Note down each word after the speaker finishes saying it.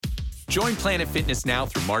Join Planet Fitness now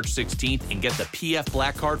through March 16th and get the PF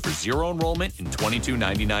Black Card for zero enrollment and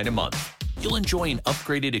 $22.99 a month. You'll enjoy an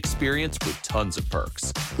upgraded experience with tons of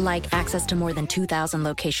perks. Like access to more than 2,000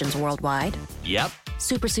 locations worldwide? Yep.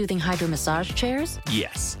 Super soothing hydro massage chairs?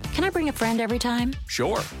 Yes. Can I bring a friend every time?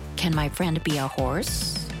 Sure. Can my friend be a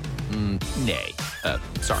horse? Nay.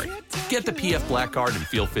 Sorry. Get the PF Black Card and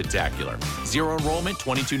feel fit-tacular. Zero enrollment,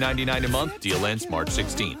 $22.99 a month. Deal ends March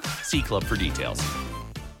 16th. See Club for details.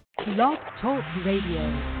 Blog Talk Radio.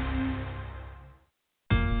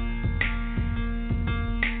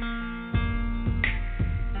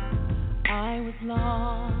 I was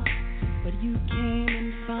lost, but you came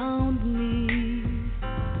and found me.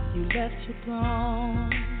 You left your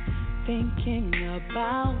throne, thinking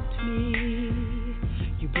about me.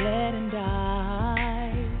 You bled and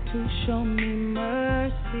died to show me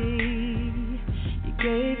mercy. You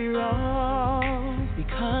gave your all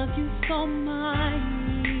because you saw my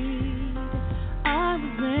need. I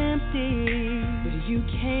was empty, but you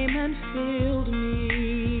came and filled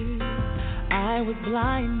me. I was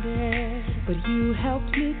blinded, but you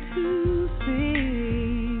helped me to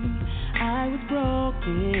see. I was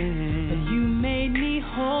broken, but you made me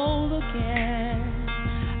whole again.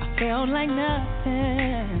 I felt like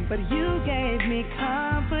nothing, but you gave me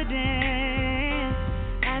confidence.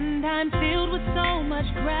 And I'm filled with so much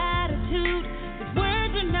gratitude that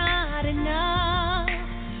words are not enough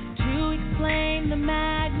to explain the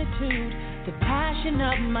magnitude, the passion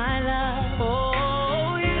of my love.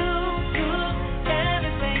 Oh, you took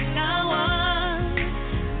everything I want,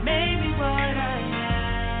 made me what I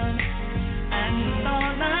am, and it's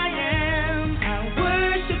all I am. I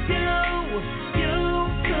worship you. You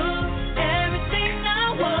took everything I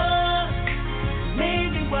was,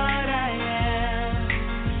 made me what I am,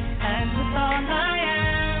 and it's all I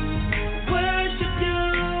am. Worship you.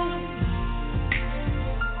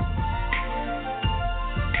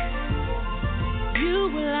 You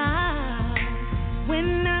were alive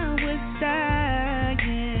when I was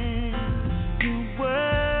dying. You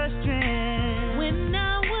were strength when I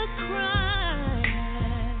was crying.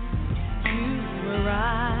 You were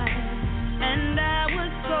right, and I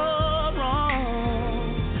was so wrong.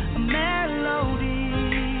 A melody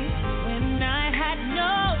when I had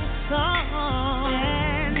no song.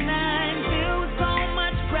 And I'm filled with so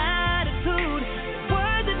much gratitude.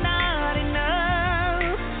 Words are not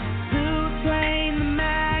enough to explain the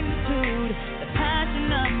magnitude, the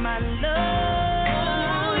passion of my love.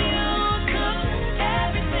 You took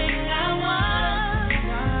everything I want,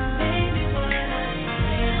 made me what I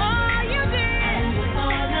am. Oh, you did. And it's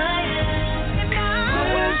all I am. And I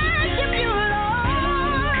worship you, Lord.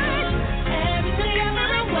 Everything I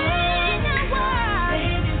want, made me what I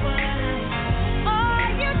am. Oh,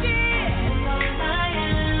 you did. It's all I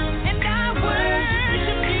am. And I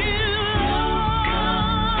worship you, Lord.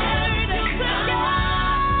 Everything I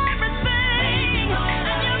want, everything.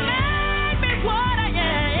 And you made me what I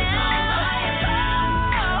am.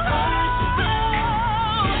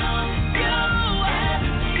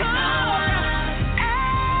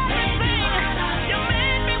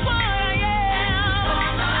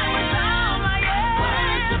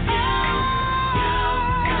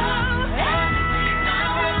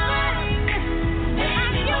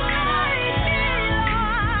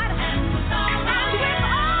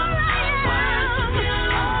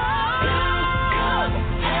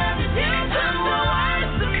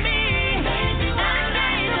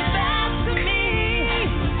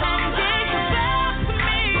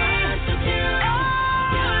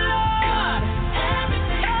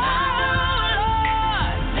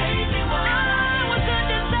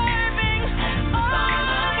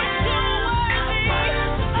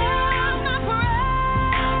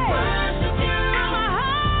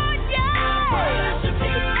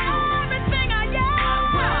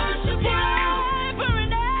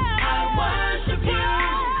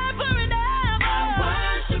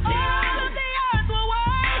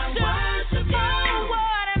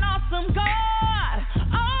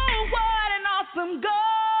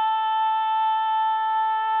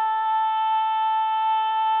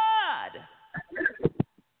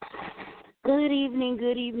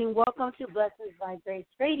 Good evening. Welcome to Blessings by Grace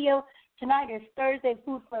Radio. Tonight is Thursday,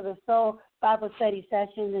 Food for the Soul Bible Study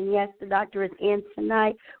Sessions. And yes, the doctor is in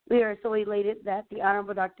tonight. We are so elated that the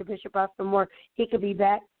Honorable Dr. Bishop Austin Moore, he could be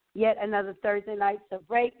back yet another Thursday night to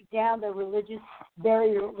break down the religious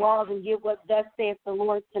barrier walls and get what thus saith the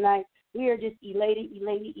Lord tonight. We are just elated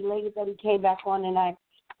that he came back on tonight.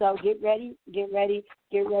 So get ready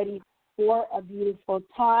for a beautiful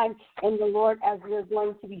time in the Lord as we're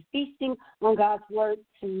going to be feasting on God's Word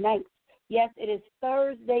tonight. Yes, it is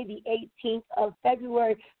Thursday, the 18th of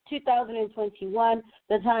February, 2021.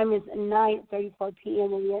 The time is 9:34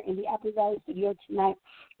 p.m. and we are in the Apple Valley studio tonight.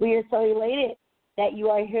 We are so elated that you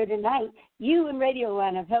are here tonight. You and Radio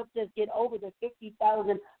Land have helped us get over the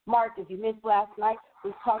 50,000 mark. If you missed last night,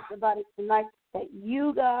 we talked about it tonight, that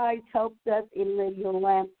you guys helped us in Radio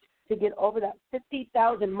Land to get over that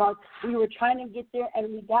 50,000 mark. We were trying to get there,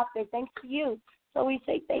 and we got there thanks to you. So we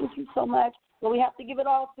say thank you so much. But we have to give it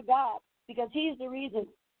all to God because he's the reason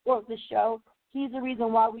for the show. He's the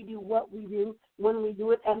reason why we do what we do, when we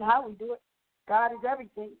do it, and how we do it. God is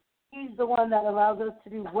everything. He's the one that allows us to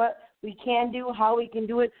do what we can do, how we can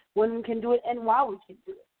do it, when we can do it, and why we can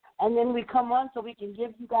do it. And then we come on so we can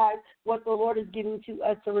give you guys what the Lord is giving to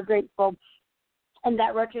us, so we're grateful. In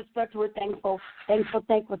that retrospect, we're thankful.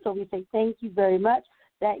 So we say thank you very much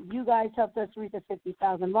that you guys helped us reach the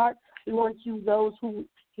 50,000 mark. We want you, those who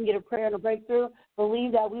can get a prayer and a breakthrough,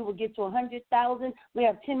 believe that we will get to 100,000. We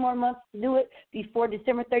have 10 more months to do it before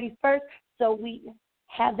December 31st, so we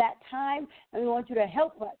have that time, and we want you to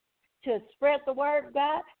help us to spread the word of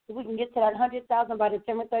God so we can get to that 100,000 by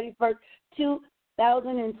December 31st,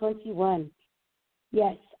 2021.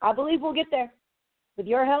 Yes, I believe we'll get there. With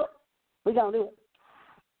your help, we're going to do it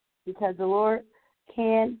because the Lord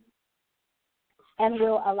can and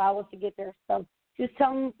will allow us to get there. So just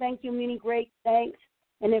tell me thank you, many great thanks.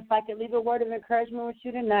 And if I could leave a word of encouragement with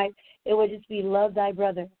you tonight, it would just be love thy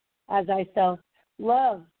brother as thyself.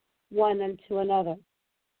 Love one unto another.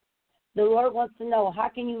 The Lord wants to know, how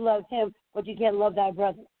can you love him, but you can't love thy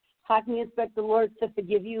brother? How can you expect the Lord to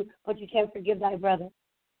forgive you, but you can't forgive thy brother?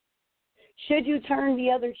 Should you turn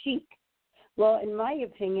the other cheek? Well, in my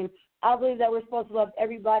opinion, I believe that we're supposed to love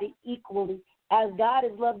everybody equally, as God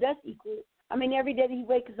has loved us equally. I mean, every day that he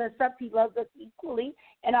wakes us up, he loves us equally,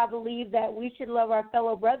 and I believe that we should love our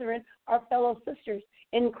fellow brethren, our fellow sisters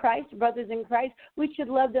in Christ, brothers in Christ. We should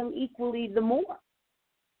love them equally the more.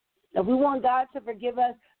 If we want God to forgive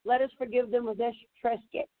us, let us forgive them of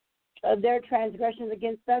their transgressions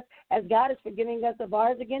against us, as God is forgiving us of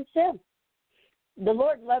ours against him. The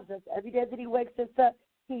Lord loves us. Every day that he wakes us up,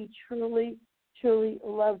 he truly, truly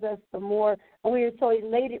loves us the more, and we are so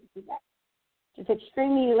elated for that. Just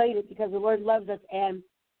extremely elated because the Lord loves us, and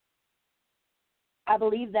I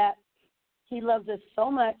believe that he loves us so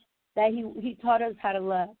much that he taught us how to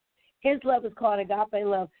love. His love is called agape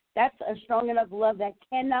love. That's a strong enough love that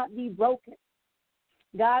cannot be broken.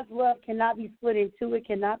 God's love cannot be split in two. It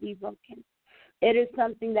cannot be broken. It is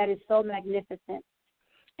something that is so magnificent.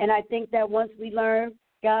 And I think that once we learn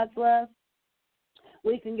God's love,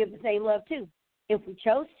 we can give the same love too. If we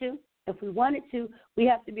chose to, if we wanted to, we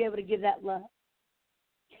have to be able to give that love.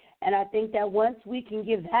 And I think that once we can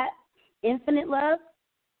give that infinite love,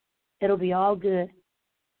 it'll be all good.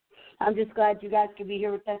 I'm just glad you guys could be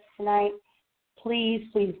here with us tonight. Please,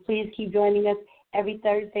 please, please keep joining us every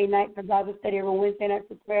Thursday night for Bible study, every Wednesday night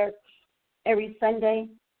for prayer, every Sunday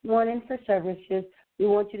morning for services. We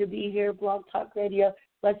want you to be here, Blog Talk Radio.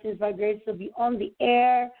 Blessings by Grace will be on the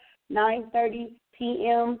air 9:30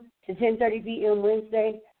 p.m. to 10:30 p.m.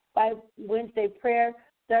 Wednesday prayer,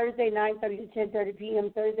 Thursday 9:30 to 10:30 p.m.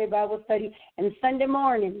 Thursday Bible study, and Sunday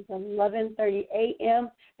mornings 11:30 a.m.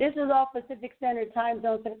 This is all Pacific Standard Time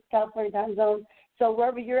Zone, California time zone. So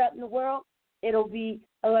wherever you're at in the world, it'll be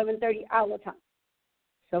 11:30 our time.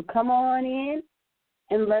 So come on in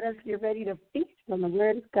and let us get ready to feast on the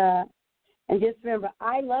Word of God. And just remember,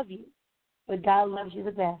 I love you, but God loves you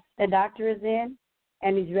the best. The doctor is in,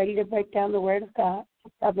 and he's ready to break down the Word of God.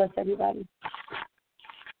 God bless everybody.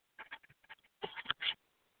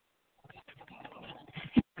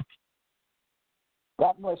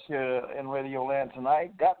 God bless you in Radio Land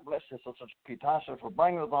tonight. God bless you, Sister Ketasha, for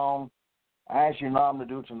bringing us on, as you normally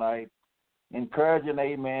do tonight. Encouraging,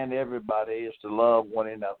 amen, everybody is to love one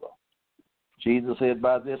another. Jesus said,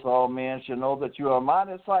 by this all men shall know that you are my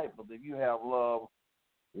disciples if you have love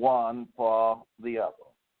one for the other.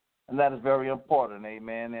 And that is very important,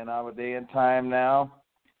 amen, in our day and time now.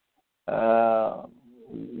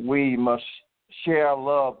 We must share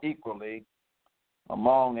love equally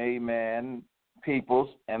among, amen, peoples,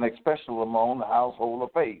 and especially among the household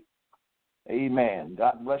of faith. Amen.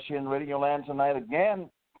 God bless you in Radio Land tonight again.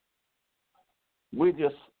 We're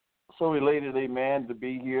just so elated, amen, to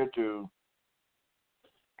be here to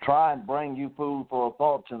try and bring you food for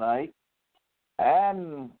thought tonight.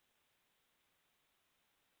 And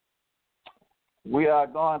we are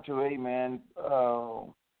going to, amen,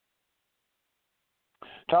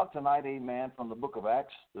 talk tonight, amen, from the book of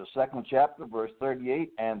Acts, the 2nd chapter, verse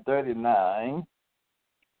 38 and 39.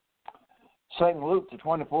 St. Luke, the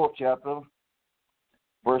 24th chapter,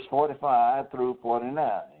 verse 45 through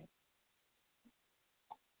 49.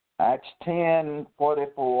 Acts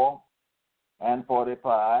 10:44 and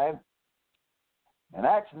 45, and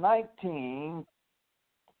Acts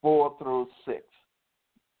 19:4 through 6.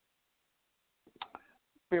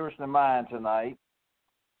 Spirits and mind tonight.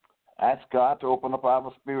 Ask God to open up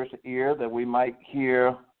our spiritual ear that we might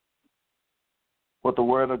hear what the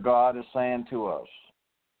Word of God is saying to us.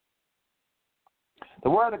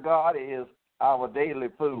 The Word of God is our daily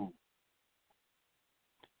food.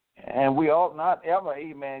 And we ought not ever,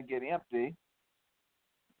 amen, get empty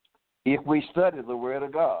if we study the Word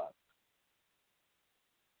of God.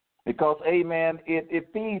 Because, amen,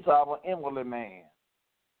 it feeds our inward man.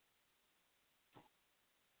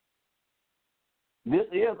 This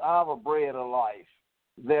is our bread of life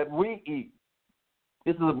that we eat.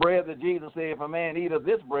 This is the bread that Jesus said, if a man eat of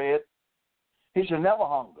this bread, he shall never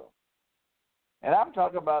hunger. And I'm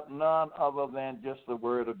talking about none other than just the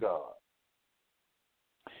Word of God.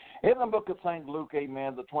 In the book of St. Luke,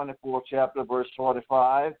 amen, the 24th chapter, verse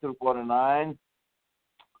 45 through 49,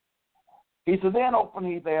 he said, then open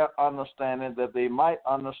he their understanding that they might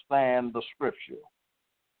understand the Scripture.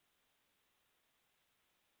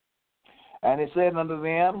 And he said unto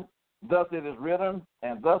them, thus it is written,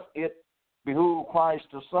 and thus it behooved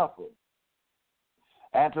Christ to suffer,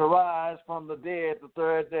 and to rise from the dead the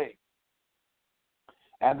third day,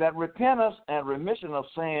 and that repentance and remission of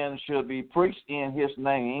sins should be preached in his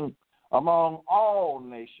name among all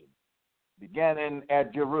nations, beginning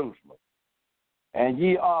at Jerusalem. And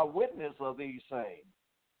ye are witnesses of these things.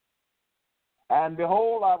 And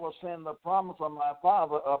behold, I will send the promise of my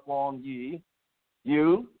Father upon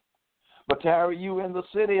you, but tarry you in the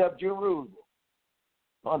city of Jerusalem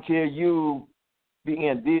until you be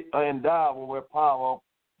endowed with power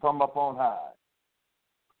from upon high.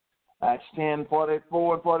 Acts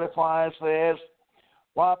 10:44 and 45 says,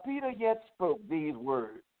 while Peter yet spoke these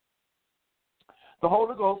words, the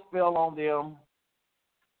Holy Ghost fell on them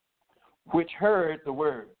which heard the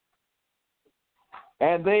word.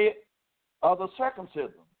 And they of the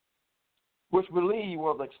circumcision which believed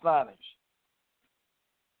was astonished,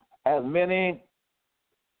 as many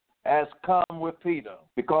as come with Peter,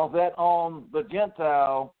 because that on the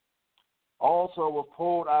Gentile also was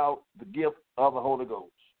poured out the gift of the Holy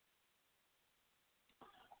Ghost.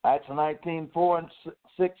 Acts 19:4 and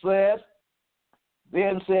 6 says,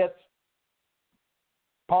 then said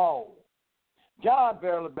Paul, John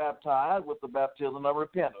verily baptized with the baptism of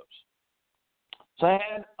repentance,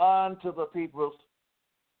 saying unto the people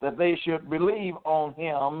that they should believe on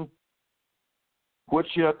him which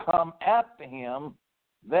shall come after him,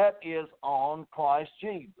 that is on Christ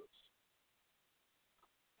Jesus.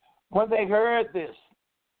 When they heard this,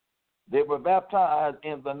 they were baptized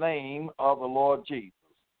in the name of the Lord Jesus.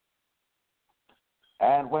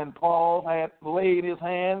 And when Paul had laid his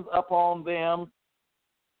hands upon them,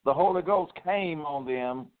 the Holy Ghost came on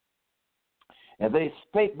them, and they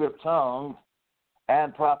spake with tongues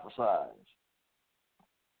and prophesied.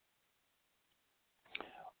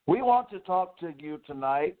 We want to talk to you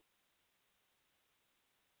tonight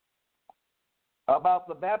about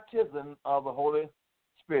the baptism of the Holy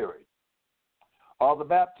Spirit, or the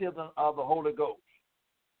baptism of the Holy Ghost.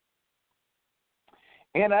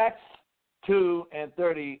 In Acts 2 and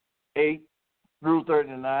 38 through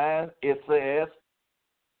 39, it says,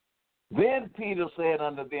 then Peter said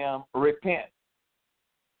unto them, repent,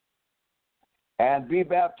 and be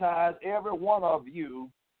baptized every one of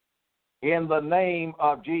you in the name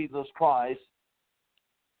of Jesus Christ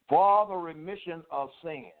for the remission of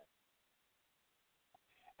sin,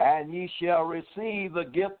 and ye shall receive the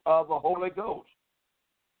gift of the Holy Ghost.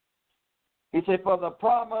 He said, for the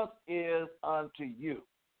promise is unto you,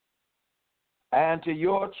 and to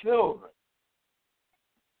your children,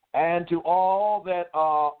 and to all that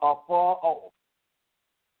are afar off,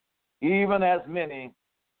 even as many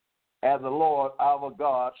as the Lord our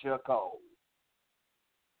God shall call.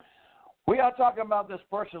 We are talking about this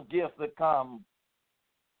precious gift that comes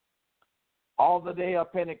on the day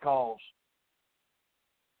of Pentecost,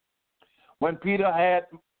 when Peter had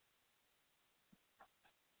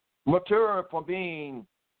matured from being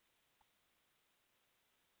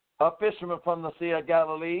a fisherman from the Sea of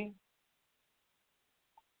Galilee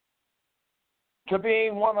to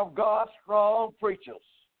being one of God's strong preachers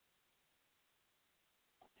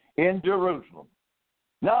in Jerusalem.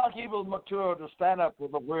 Now he was mature to stand up for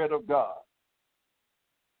the word of God.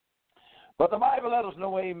 But the Bible let us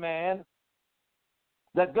know, amen,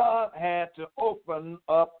 that God had to open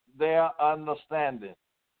up their understanding.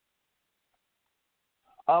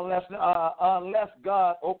 Unless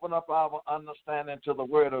God opened up our understanding to the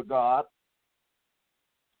word of God,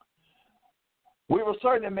 we will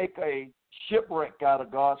certainly make a shipwreck out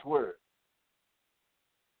of God's word.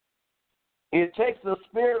 It takes the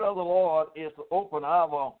Spirit of the Lord is to open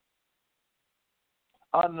our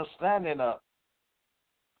understanding up,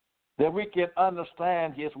 that we can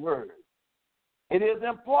understand his word. It is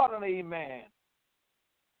important, amen,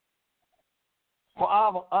 for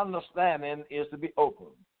our understanding is to be open.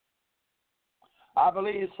 I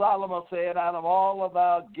believe Solomon said, out of all of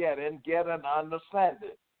our getting, get an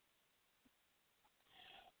understanding.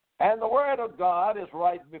 And the word of God is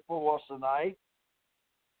right before us tonight.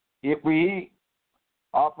 If we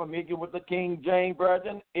are familiar with the King James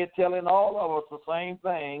Version, it's telling all of us the same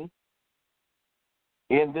thing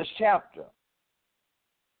in this chapter.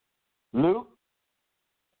 Luke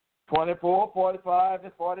 24, 45,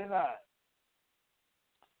 and 49.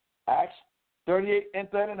 Acts 38 and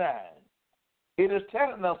 39. It is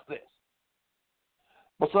telling us this.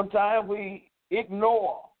 But sometimes we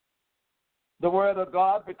ignore the word of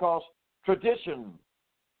God because tradition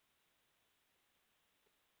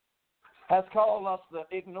has called us to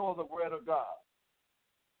ignore the word of God.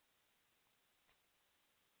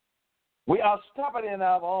 We are stubborn in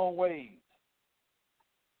our own ways.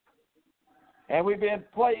 And we've been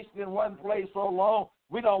placed in one place so long,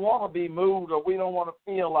 we don't want to be moved or we don't want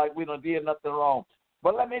to feel like we done did nothing wrong.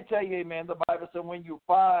 But let me tell you, amen, the Bible says when you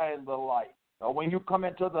find the light or when you come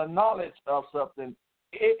into the knowledge of something,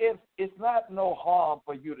 it's not no harm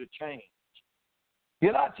for you to change.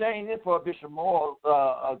 You're not changing for Bishop Moore's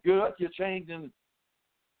good. You're changing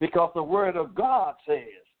because the Word of God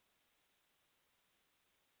says.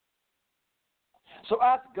 So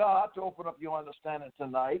ask God to open up your understanding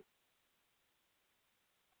tonight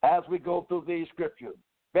as we go through these scriptures.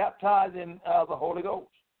 Baptized in the Holy Ghost.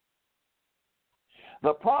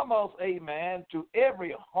 The promise, amen, to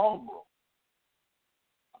every hungry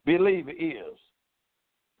believer is,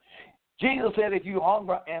 Jesus said, if you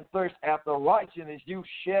hunger and thirst after righteousness, you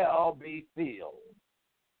shall be filled.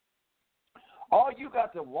 All you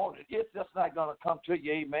got to want it. It's just not going to come to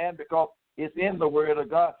you, amen, because it's in the Word of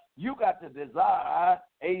God. You got to desire,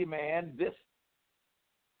 amen, this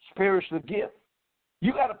spiritual gift.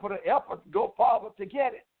 You got to put an effort to go forward to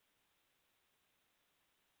get it.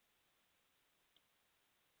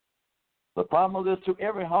 The promise is to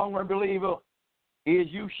every hungry believer is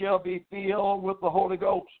you shall be filled with the Holy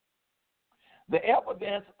Ghost. The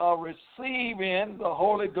evidence of receiving the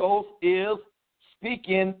Holy Ghost is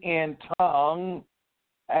speaking in tongues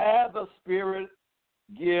as the Spirit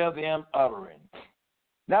give them utterance.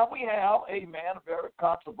 Now we have, amen, a very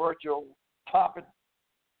controversial topic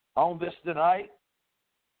on this tonight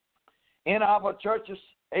in our churches,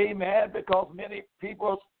 amen, because many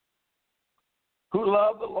people who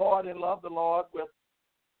love the Lord and love the Lord with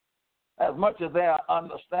as much as their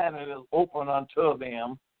understanding is open unto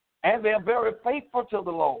them, and they're very faithful to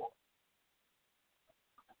the Lord.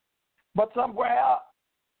 But somewhere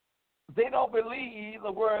they don't believe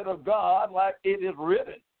the word of God like it is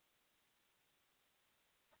written.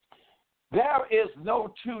 There is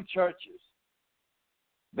no two churches.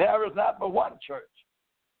 There is not but one church.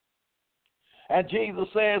 And Jesus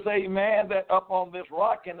says, amen, that up on this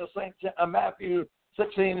rock in the St. Matthew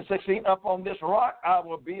 16 and 16, up on this rock I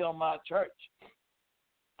will be on my church.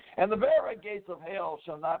 And the very gates of hell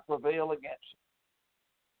shall not prevail against it.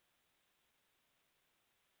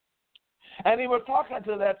 And he was talking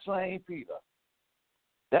to that same Peter,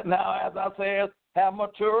 that now, as I said, have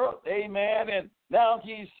matured, amen, and now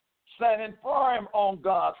he's standing firm on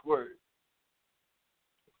God's word.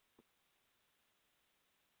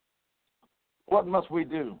 What must we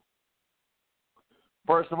do?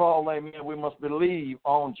 First of all, amen, we must believe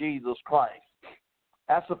on Jesus Christ.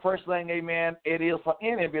 That's the first thing, amen, it is for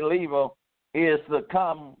any believer is to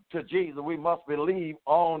come to Jesus. We must believe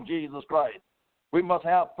on Jesus Christ. We must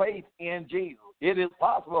have faith in Jesus. It is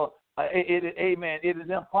possible, amen, it is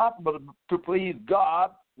impossible to please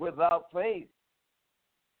God without faith.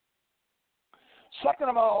 Second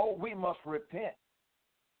of all, we must repent.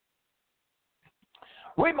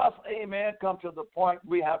 We must, amen, come to the point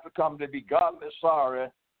we have to come to be godly sorry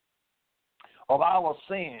of our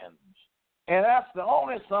sins. And that's the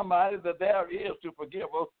only somebody that there is to forgive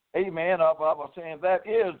us, amen, of our sins. That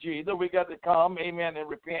is Jesus. We got to come, amen, and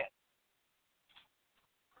repent.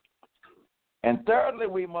 And thirdly,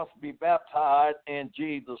 we must be baptized in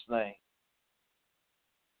Jesus' name.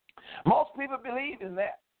 Most people believe in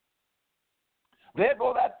that. They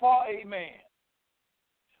go that far, amen.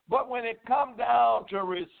 But when it comes down to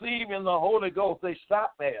receiving the Holy Ghost, they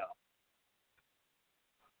stop there.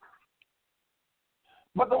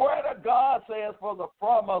 But the word of God says, for the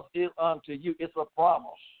promise is unto you. It's a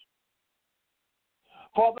promise.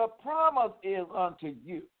 For the promise is unto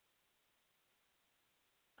you.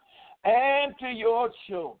 and to your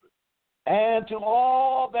children, and to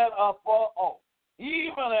all that are far off,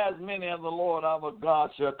 even as many as the Lord our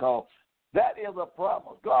God shall call. That is a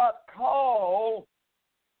promise. God called.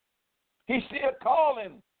 He's still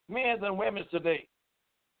calling men and women today.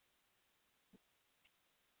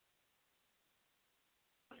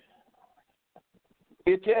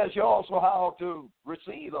 It tells you also how to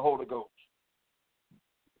receive the Holy Ghost.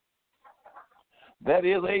 That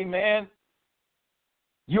is, amen,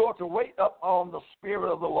 you are to wait up on the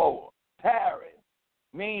Spirit of the Lord. Tarry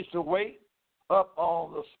means to wait up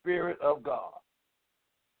on the Spirit of God.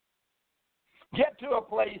 Get to a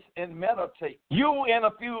place and meditate. You and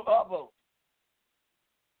a few others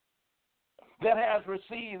that has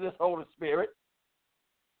received this Holy Spirit,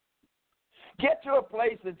 get to a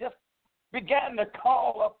place and just begin to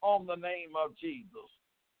call up on the name of Jesus.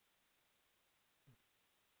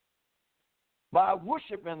 By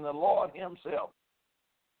worshiping the Lord himself.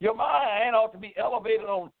 Your mind ought to be elevated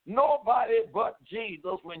on nobody but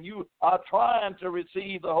Jesus when you are trying to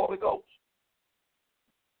receive the Holy Ghost.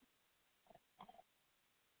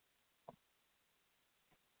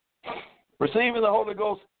 Receiving the Holy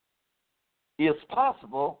Ghost is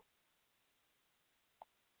possible.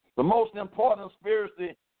 The most important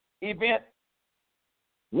spiritual event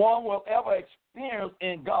one will ever experience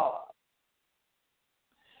in God.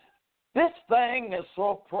 This thing is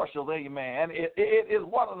so precious, amen. It is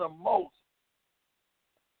one of the most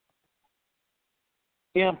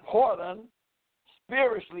important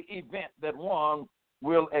spiritually event that one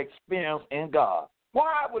will experience in God.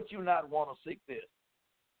 Why would you not want to seek this?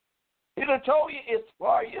 It'll told you it's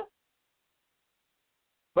for you.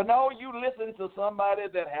 But no, you listen to somebody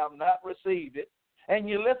that have not received it, and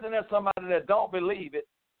you listen to somebody that don't believe it,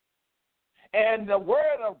 and the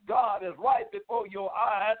word of God is right before your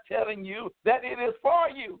eyes telling you that it is for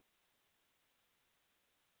you.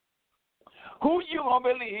 Who you going to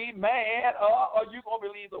believe, man, or are you going to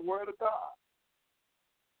believe the word of God?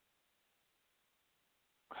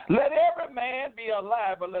 Let every man be a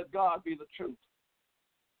lie, but let God be the truth.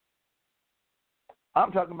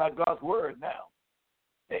 I'm talking about God's word now.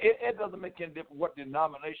 It doesn't make any difference what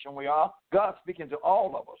denomination we are. God's speaking to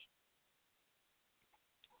all of us.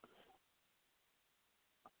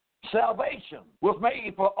 Salvation was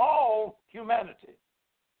made for all humanity.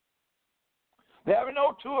 There are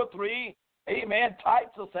no two or three, amen,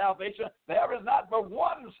 types of salvation. There is not but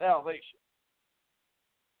one salvation.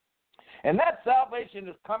 And that salvation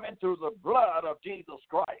is coming through the blood of Jesus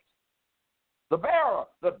Christ, the bearer,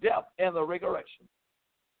 the death, and the resurrection.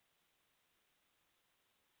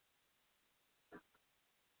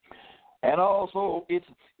 And also, it's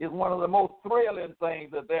one of the most thrilling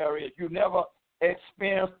things that there is. You never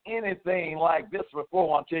experienced anything like this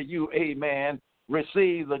before until you, amen,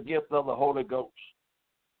 receive the gift of the Holy Ghost.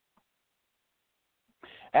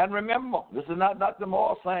 And remember, this is not Dr.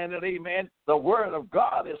 Moore saying that, amen, the word of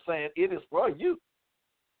God is saying it is for you.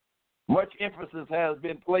 Much emphasis has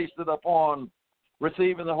been placed upon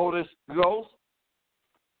receiving the Holy Ghost,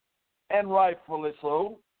 and rightfully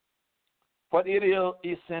so, but it is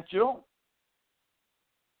essential.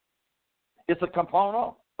 It's a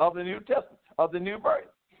component of the New Testament, of the new birth.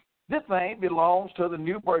 This thing belongs to the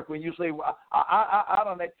new birth. When you say, well, I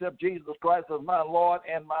don't accept Jesus Christ as my Lord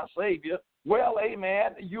and my Savior, well,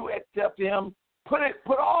 amen, you accept him. Put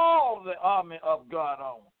all the army of God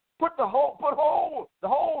on. Put the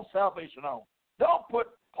whole salvation on. Don't put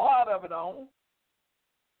part of it on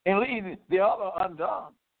and leave the other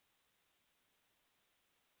undone.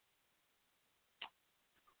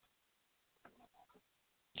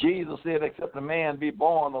 Jesus said, except a man be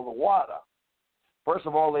born of the water. First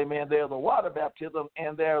of all, amen, there's the water baptism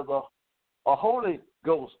and there's a Holy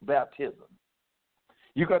Ghost baptism.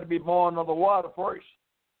 You got to be born of the water first.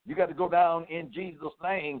 You got to go down in Jesus'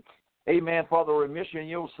 name, amen, for the remission of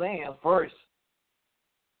your sins first.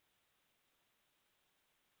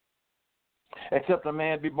 Except a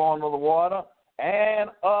man be born of the water and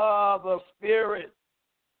of the Spirit,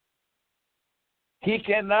 he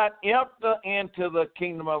cannot enter into the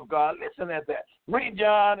kingdom of God. Listen at that. Read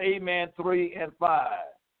John, amen, 3 and 5.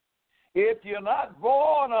 If you're not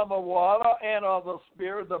born of the water and of the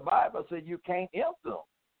Spirit, the Bible says you can't enter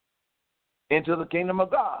into the kingdom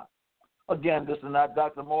of God. Again, this is not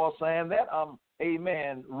Dr. Moore saying that. I'm,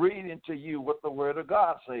 amen, reading to you what the Word of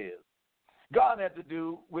God says. God had to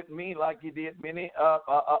do with me like he did many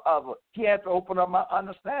others. He had to open up my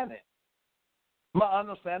understanding. My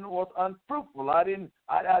understanding was unfruitful. I didn't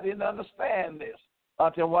understand this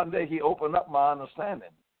until one day he opened up my understanding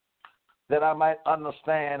that I might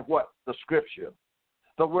understand what? The Scripture,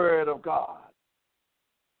 the Word of God.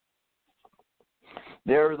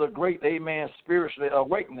 There is a great, amen, spiritual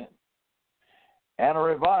awakening and a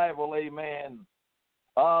revival, amen,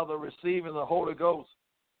 of the receiving the Holy Ghost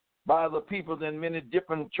by the people in many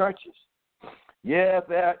different churches. Yes,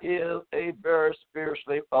 there is a very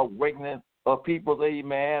spiritual awakening of people,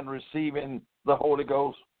 amen, receiving the Holy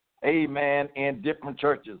Ghost, amen, in different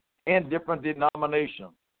churches, in different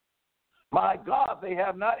denominations. My God, they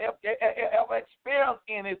have not ever experienced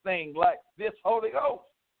anything like this Holy Ghost.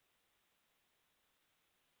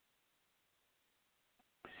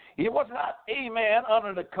 It was not, amen,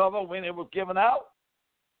 under the cover when it was given out.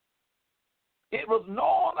 It was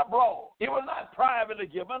known abroad. It was not privately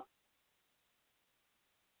given.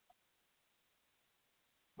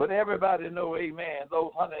 But everybody know, amen,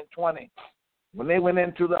 those 120, when they went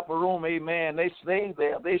into the upper room, amen, they stayed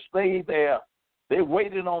there. They stayed there. They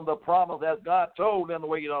waited on the promise that God told them to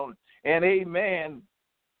wait on. And amen,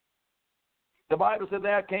 the Bible said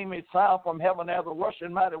there came a sound from heaven as a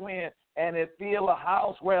rushing mighty wind, and it filled the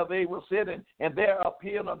house where they were sitting. And there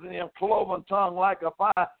appeared unto them cloven tongue like a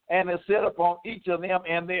fire, and it set upon each of them,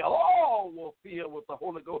 and they all were filled with the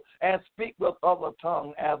Holy Ghost, and speak with other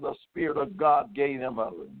tongue as the Spirit of God gave them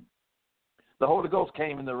utterance. The Holy Ghost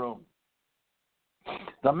came in the room.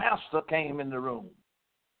 The Master came in the room.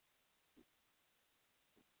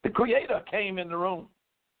 The Creator came in the room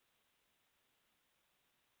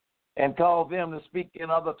and called them to speak in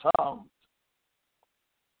other tongues.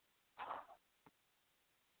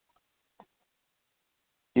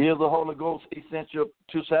 Is the Holy Ghost essential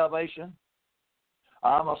to salvation?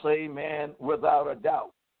 I must say, amen, without a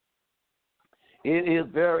doubt. It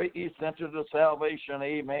is very essential to salvation,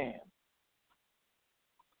 amen.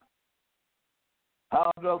 How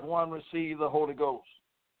does one receive the Holy Ghost?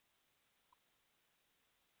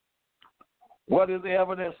 What is the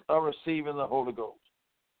evidence of receiving the Holy Ghost?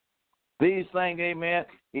 These things, amen,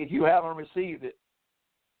 if you haven't received it,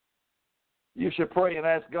 you should pray and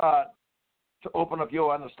ask God to open up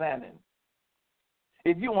your understanding.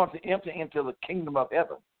 If you want to enter into the kingdom of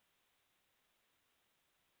heaven,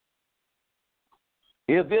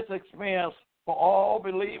 is this experience for all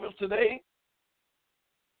believers today?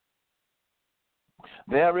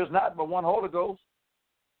 There is not but one Holy Ghost.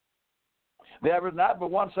 There is not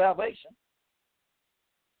but one salvation.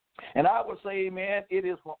 And I would say, amen, it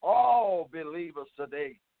is for all believers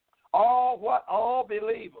today. All what? All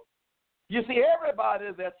believers. You see, everybody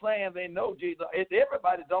that's saying they know Jesus,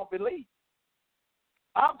 everybody don't believe.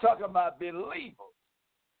 I'm talking about believers.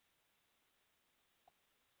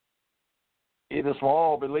 It is for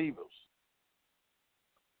all believers.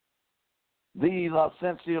 These are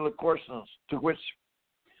sincere questions to which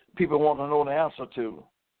people want to know the answer to.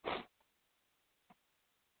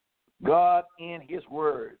 God, in His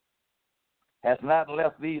Word, has not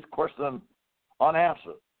left these questions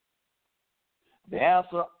unanswered. The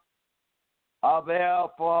answer are there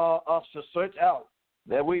for us to search out,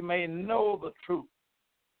 that we may know the truth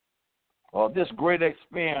of this great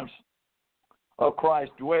experience of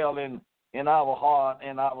Christ dwelling in our heart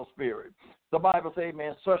and our spirit. The Bible says,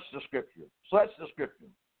 amen, search the Scripture. Search the Scripture.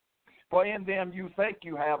 For in them you think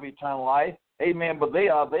you have eternal life, amen, but they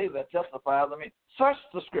are they that testify of me. Search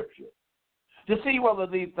the Scripture to see whether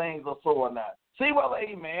these things are so or not. See whether,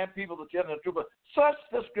 amen, people are telling the truth. But search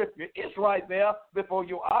the Scripture. It's right there before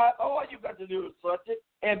your eyes. All you got to do is search it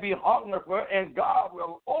and be hungry for it, and God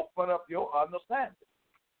will open up your understanding.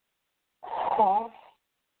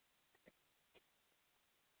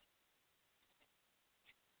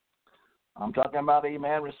 I'm talking about,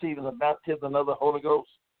 amen, receiving the baptism of the Holy Ghost.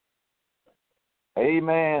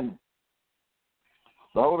 Amen.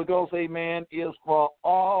 The Holy Ghost, amen, is for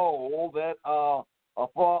all that are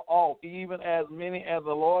far off, even as many as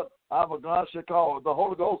the Lord our God shall call. The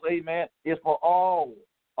Holy Ghost, amen, is for all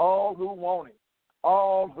who want it,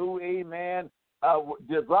 all who, amen,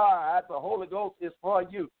 desire. The Holy Ghost is for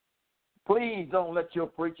you. Please don't let your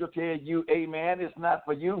preacher tell you, amen, it's not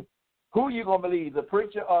for you. Who are you going to believe, the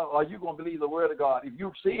preacher, or are you going to believe the Word of God? If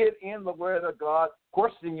you see it in the Word of God,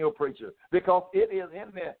 question your preacher, because it is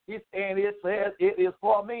in there. And it says it is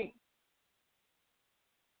for me.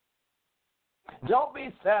 Don't be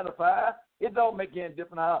satisfied. It don't make any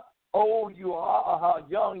difference how old you are or how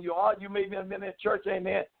young you are. You may have been in church,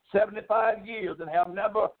 amen, 75 years and have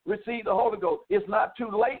never received the Holy Ghost. It's not too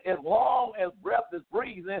late. As long as breath is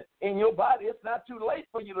breathing in your body, it's not too late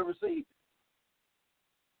for you to receive it.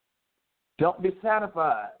 Don't be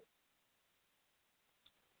satisfied.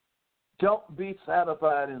 Don't be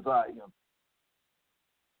satisfied in Zion.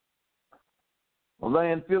 Well,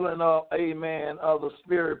 then filling up, amen, of the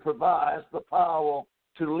Spirit provides the power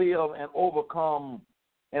to live and overcome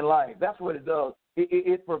in life. That's what it does.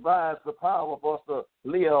 it provides the power for us to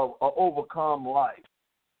live or overcome life,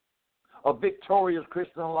 a victorious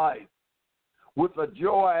Christian life with the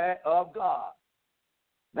joy of God.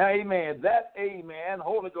 Now, amen, that, amen,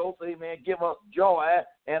 Holy Ghost, amen, give us joy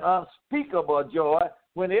and unspeakable joy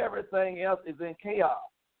when everything else is in chaos.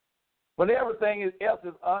 When everything else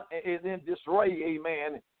is in disarray,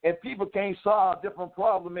 amen, and people can't solve different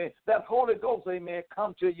problems, man, that Holy Ghost, amen,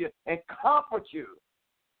 come to you and comfort you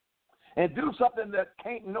and do something that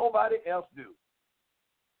can't nobody else do.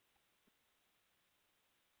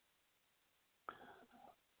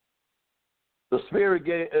 The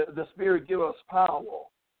Spirit give us power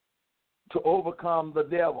to overcome the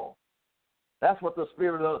devil. That's what the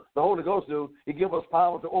Spirit of the Holy Ghost do. He gives us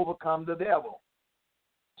power to overcome the devil,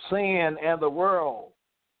 sin, and the world.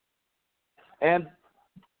 And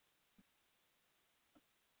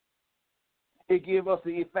it gives us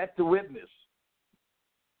the effective witness.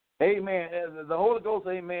 Amen. The Holy Ghost,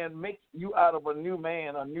 amen, makes you out of a new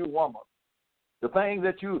man, a new woman. The things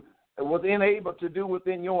that you was unable to do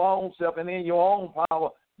within your own self and in your own power,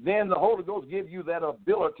 then the Holy Ghost gives you that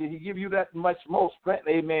ability. He gives you that much more strength,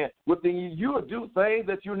 amen, within you. You will do things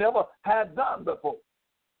that you never had done before.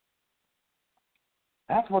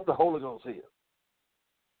 That's what the Holy Ghost is.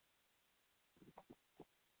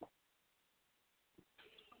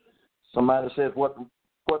 Somebody says, what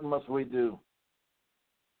must we do?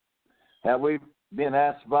 Have we been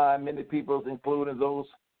asked by many people, including those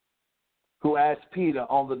who asked Peter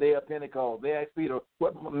on the day of Pentecost? They asked Peter,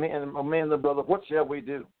 "What men and brothers, what shall we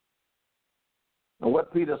do?" And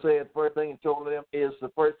what Peter said, first thing he told them is the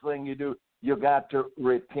first thing you do, you got to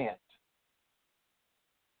repent.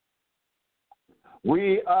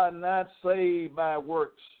 We are not saved by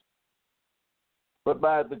works, but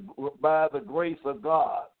by the grace of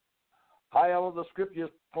God. However, the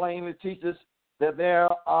Scriptures plainly teaches that there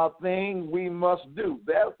are things we must do.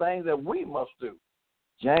 There are things that we must do.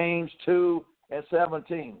 James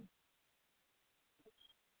 2:17.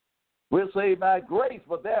 We're saved by grace,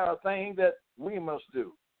 but there are things that we must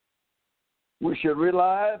do. We should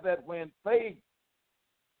realize that when faith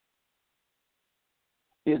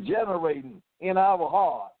is generating in our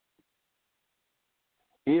heart,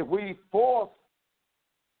 if we force,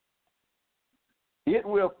 it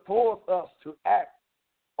will force us to act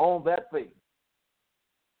on that faith.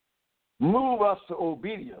 Move us to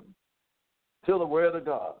obedience to the Word of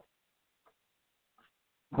God.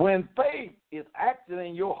 When faith is acting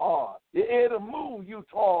in your heart, it'll move you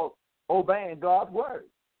towards obeying God's Word.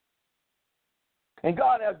 And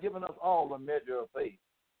God has given us all a measure of faith.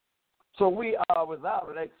 So we are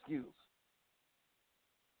without an excuse.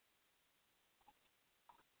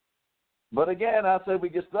 But again, I say we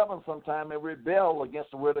get stubborn sometimes and rebel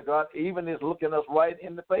against the Word of God, even it's looking us right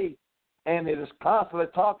in the face. And it is constantly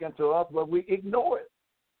talking to us, but we ignore it.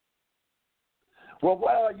 Well,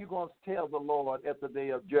 what are you going to tell the Lord at the day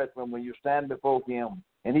of judgment when you stand before Him?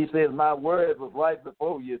 And He says, my word was right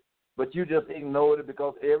before you, but you just ignored it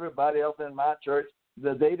because everybody else in my church,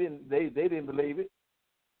 they didn't believe it.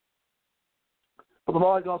 But the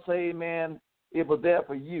Lord's going to say, amen, it was there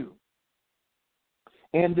for you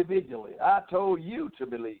individually. I told you to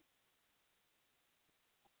believe.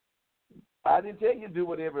 I didn't tell you to do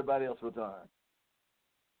what everybody else was doing.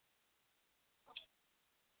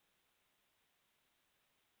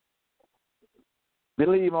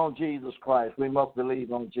 Believe on Jesus Christ. We must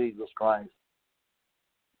believe on Jesus Christ.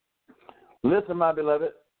 Listen, my beloved,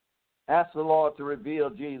 ask the Lord to reveal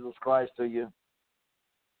Jesus Christ to you.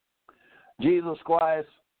 Jesus Christ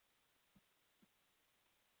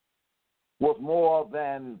was more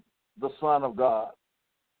than the Son of God.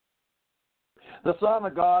 The Son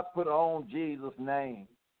of God put on Jesus' name.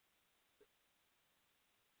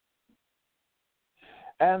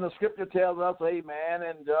 And the Scripture tells us, amen,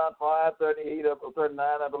 in John 5:38 or 39,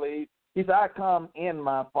 I believe, He said, I come in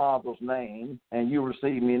my Father's name, and you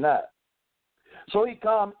receive me not. So He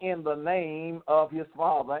come in the name of His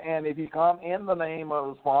Father, and if He come in the name of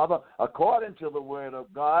His Father, according to the Word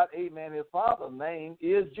of God, amen, His Father's name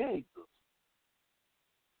is Jesus.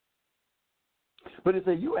 But He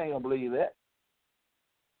said, you ain't going to believe that.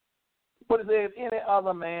 But he said, if any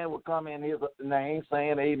other man would come in His name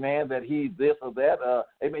saying, amen, that he's this or that,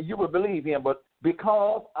 amen, you would believe him. But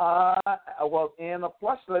because I was in a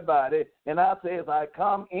fleshly body, and I says, I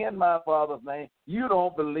come in my Father's name, you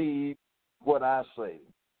don't believe what I say.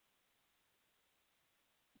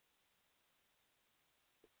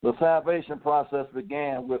 The salvation process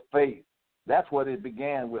began with faith. That's what it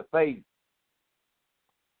began with, faith.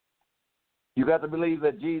 You got to believe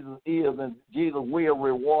that Jesus is, and Jesus will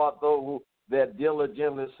reward those that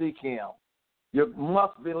diligently seek Him. You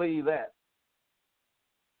must believe that.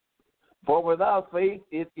 For without faith,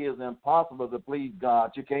 it is impossible to please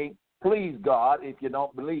God. You can't please God if you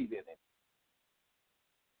don't believe in Him.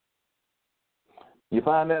 You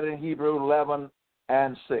find that in Hebrews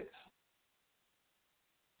 11:6.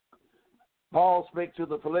 Paul spake to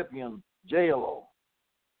the Philippian jailer.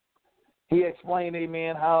 He explained,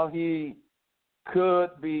 amen, how he could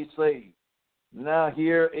be saved. Now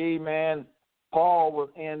here, amen, Paul was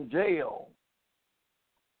in jail.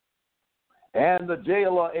 And the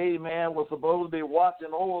jailer, amen, was supposed to be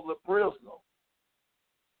watching over the prisoner.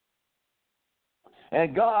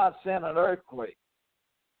 And God sent an earthquake.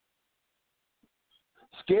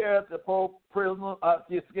 Scared the poor prisoner,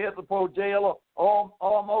 scared the poor jailer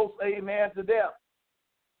almost, amen, to death.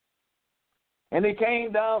 And he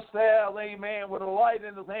came downstairs, amen, with a light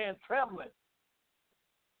in his hand, trembling,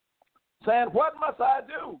 saying, what must I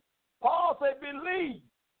do? Paul said, believe.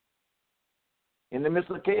 In the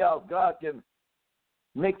midst of chaos, God can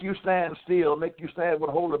make you stand still, make you stand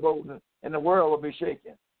with holy boldness, and the world will be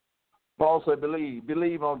shaken. Paul said, believe.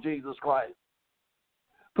 Believe on Jesus Christ.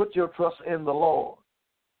 Put your trust in the Lord.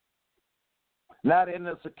 Not in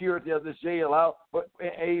the security of this jailhouse, but,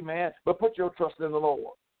 amen, but put your trust in the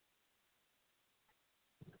Lord.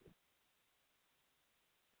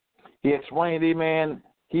 He explained, amen,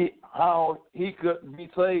 how he could be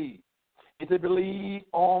saved. He said, believe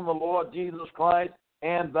on the Lord Jesus Christ,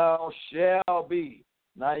 and thou shalt be.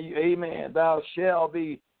 Now, amen, thou shalt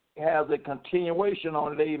be has a continuation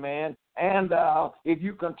on it, amen. And thou, if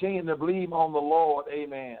you continue to believe on the Lord,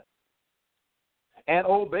 amen, and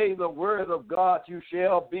obey the word of God, you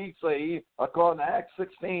shall be saved, according to Acts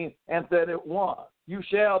 16:31. You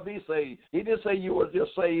shall be saved. He didn't say you were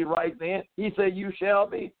just saved right then. He said you shall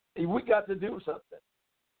be. We got to do something.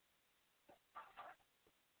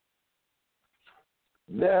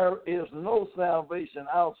 There is no salvation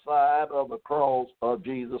outside of the cross of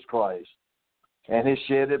Jesus Christ and His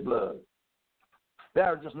shedded blood.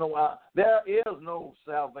 There is no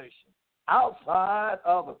salvation outside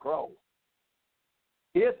of the cross.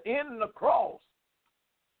 It's in the cross.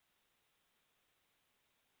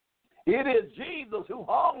 It is Jesus who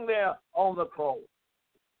hung there on the cross,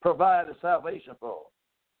 provided salvation for us.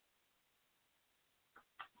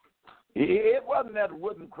 It wasn't that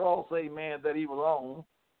wooden cross, amen, that He was on,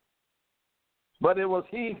 but it was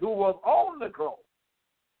He who was on the cross,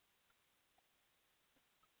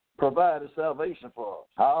 provided salvation for us.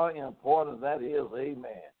 How important that is,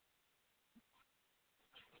 amen.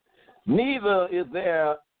 Neither is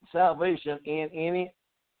there salvation in any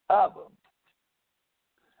other.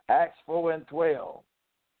 Acts 4:12.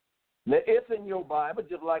 Now, it's in your Bible,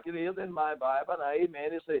 just like it is in my Bible. Now,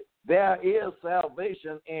 amen. It says, there is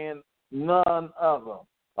salvation in none other,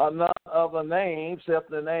 or none other name except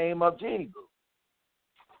the name of Jesus.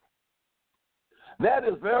 That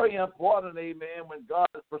is very important, amen, when God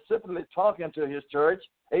is specifically talking to His church.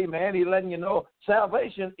 Amen. He's letting you know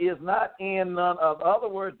salvation is not in none of. Other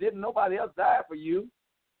words, didn't nobody else die for you?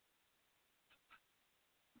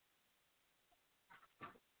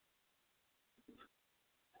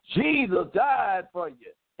 Jesus died for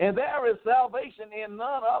you. And there is salvation in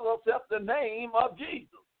none other except the name of Jesus.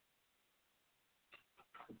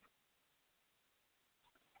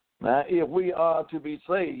 Now, if we are to be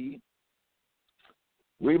saved,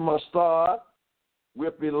 we must start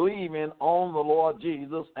with believing on the Lord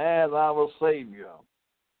Jesus as our Savior.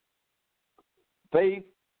 Faith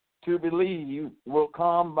to believe will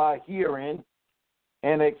come by hearing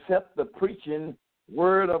and accept the preaching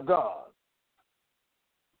word of God.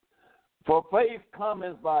 For faith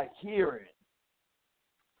cometh by hearing,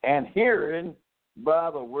 and hearing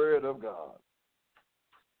by the word of God.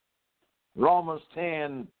 Romans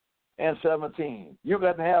 10:17. You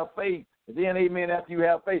got to have faith. And then, amen, after you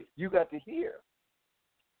have faith, you got to hear.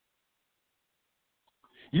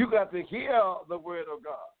 You got to hear the word of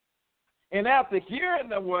God. And after hearing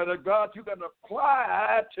the word of God, you got to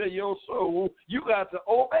apply it to your soul. You got to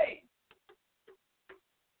obey.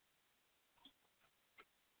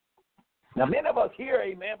 Now, many of us hear,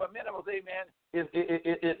 amen, but many of us, amen,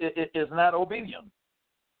 is not obedient.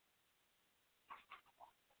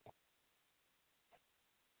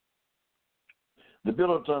 The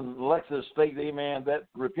Billiton Lexus states, amen, that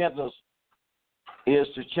repentance is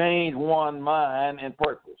to change one's mind and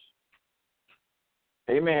purpose.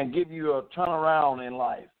 Amen. Give you a turnaround in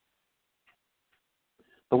life.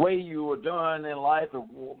 The way you were doing in life, the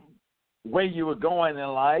way you were going in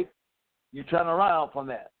life, you turn around from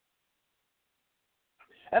that.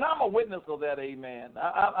 And I'm a witness of that, amen.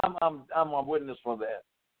 I'm a witness for that.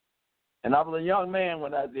 And I was a young man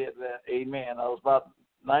when I did that, amen. I was about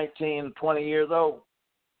 19, 20 years old.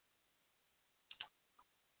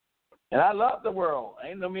 And I love the world.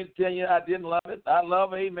 Ain't no me to tell you I didn't love it. I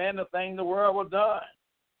love, amen, the thing the world was done.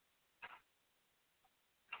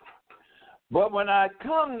 But when I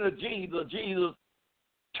come to Jesus, Jesus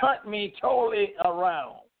turned me totally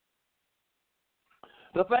around.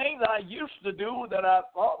 The things I used to do that I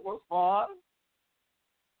thought was fun,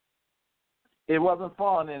 it wasn't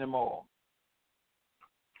fun anymore.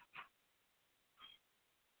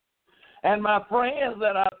 And my friends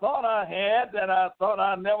that I thought I had, that I thought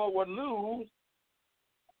I never would lose,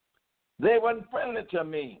 they weren't friendly to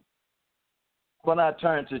me when I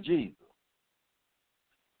turned to Jesus.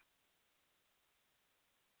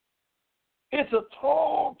 It's a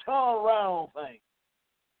total turnaround thing.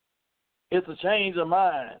 It's a change of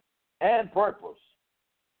mind and purpose.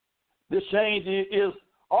 This change is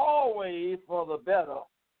always for the better.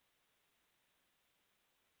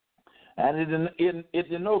 And it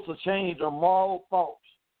denotes a change of moral thoughts.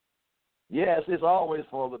 Yes, it's always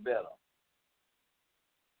for the better.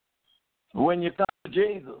 When you come to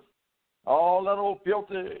Jesus, all that old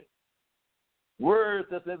filthy words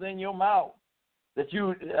that's in your mouth, that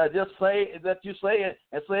you just say, that you say it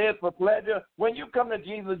and say it for pleasure, when you come to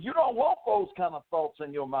Jesus, you don't want those kind of thoughts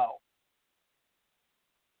in your mouth.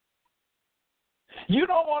 You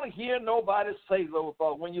don't want to hear nobody say those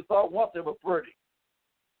thoughts when you thought once they were pretty.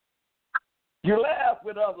 You laugh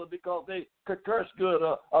with others because they could curse good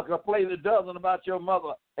or could play the dozen about your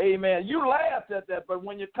mother. Amen. You laughed at that, but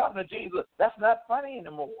when you come to Jesus, that's not funny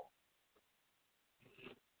anymore.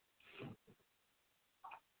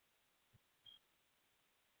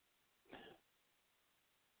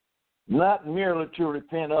 Not merely to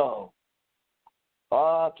repent of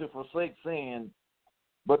or to forsake sin,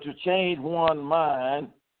 but to change one's mind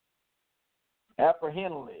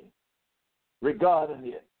apprehensively regarding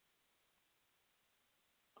it.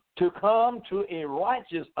 To come to a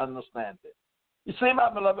righteous understanding. You see,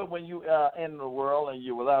 my beloved, when you are in the world and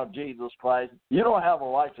you're without Jesus Christ, you don't have a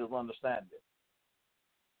righteous understanding.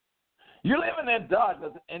 You're living in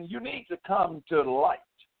darkness, and you need to come to the light.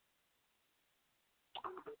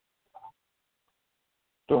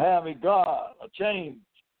 To have a God, a change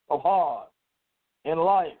of heart in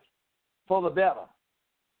life for the better.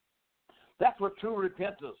 That's what true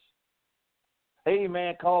repentance,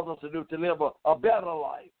 amen, calls us to do, to live a better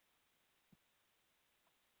life.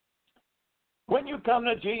 When you come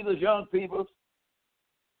to Jesus, young people,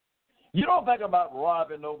 you don't think about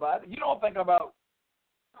robbing nobody. You don't think about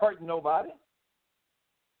hurting nobody.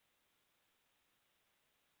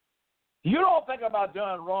 You don't think about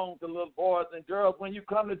doing wrong to little boys and girls when you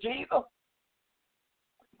come to Jesus.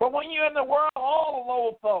 But when you're in the world, all of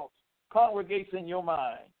those thoughts congregate in your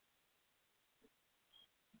mind.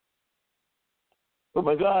 But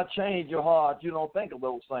when God changed your heart, you don't think of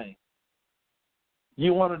those things.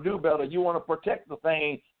 You want to do better. You want to protect the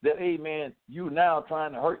thing that, amen, you now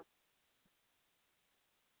trying to hurt.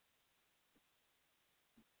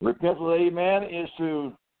 Repentance, amen, is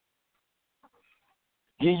to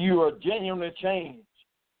give you a genuine change.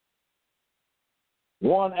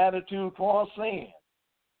 One attitude towards sin.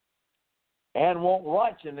 And want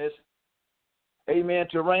righteousness, amen,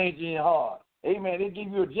 to reign in your heart. Amen. It gives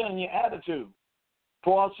you a genuine attitude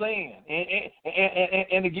towards sin.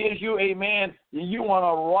 And it gives you, amen, you want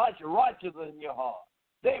a righteousness in your heart.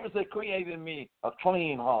 David said, create in me a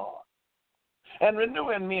clean heart and renew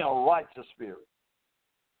in me a righteous spirit.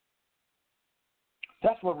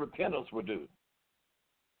 That's what repentance will do.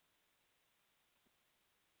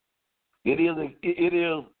 It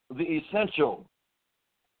is the essential,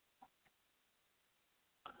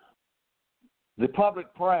 the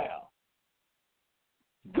public prayer.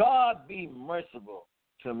 God be merciful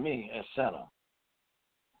to me, a sinner.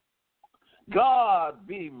 God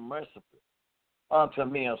be merciful unto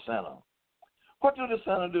me, a sinner. What do the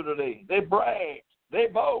sinner do today? They brag, they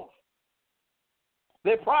boast,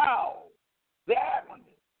 they're proud, they're arrogant.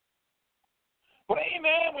 But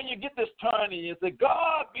amen, when you get this turn and you say,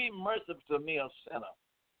 God be merciful to me, a sinner.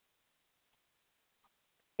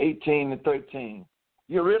 18 and 13.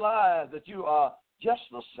 You realize that you are just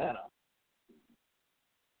a sinner.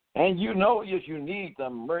 And you know that you need the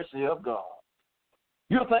mercy of God.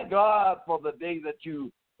 You thank God for the day that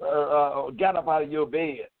you got up out of your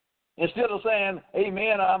bed. Instead of saying,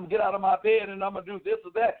 amen, I'm going to get out of my bed and I'm going to do this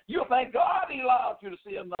or that, you thank God He allowed you to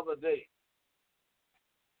see another day.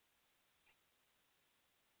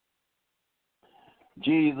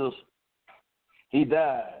 Jesus, He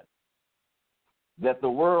died that the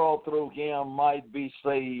world through Him might be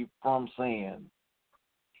saved from sin.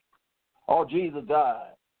 Oh, Jesus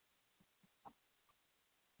died.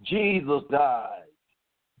 Jesus died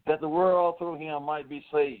that the world through Him might be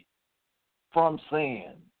saved from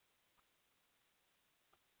sin.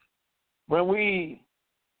 when we,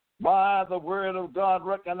 by the word of God,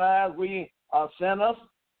 recognize we are sinners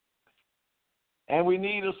and we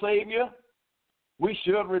need a Savior, we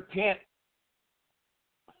should repent,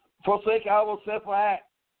 forsake our sinful act,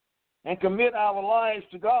 and commit our lives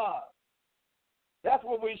to God. That's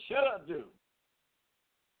what we should do.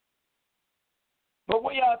 But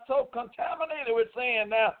we are so contaminated with sin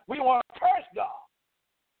now, we want to curse God.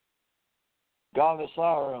 Godly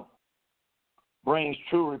sorrow brings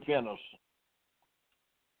true repentance.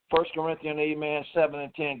 1 Corinthians, 7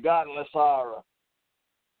 and 10, godly sorrow.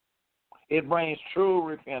 It brings true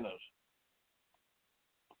repentance.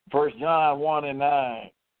 1 John 1 and 9.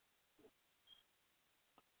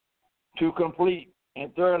 To complete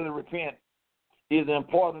and thoroughly repent is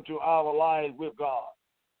important to our lives with God.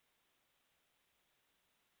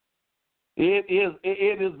 It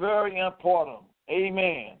is very important.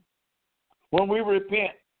 Amen. When we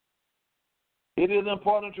repent, it is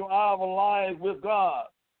important to our lives with God.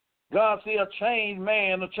 God see a changed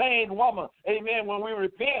man, a changed woman. Amen. When we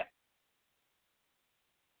repent.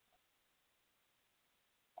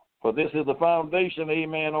 For this is the foundation,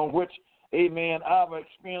 amen, on which, amen, our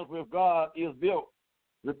experience with God is built.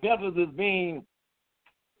 Repentance is being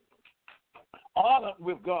honored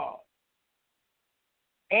with God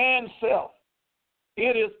and self.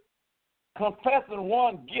 It is confessing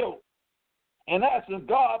one's guilt and asking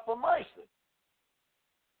God for mercy.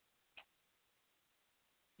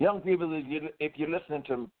 Young people, if you're listening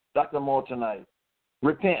to Dr. Moore tonight,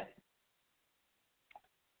 repent.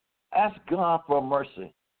 Ask God for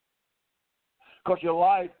mercy, because your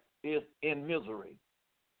life is in misery.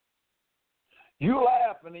 You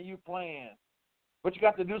laughing and you playing, but you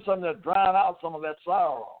got to do something to drown out some of that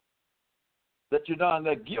sorrow that you done,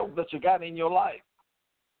 that guilt that you got in your life.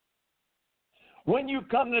 When you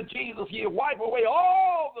come to Jesus, He'll wipe away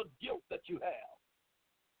all the guilt that you have.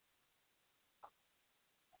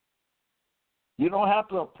 You don't have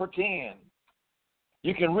to pretend.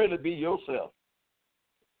 You can really be yourself.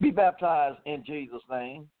 Be baptized in Jesus'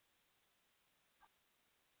 name.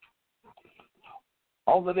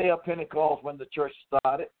 On the day of Pentecost, when the church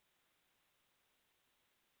started,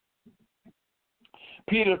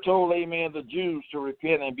 Peter told, amen, the Jews to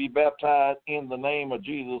repent and be baptized in the name of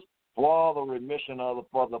Jesus for the remission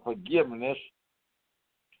for the forgiveness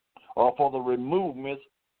or for the removal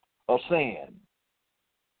of sin.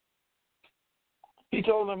 He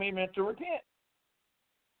told them, amen, to repent.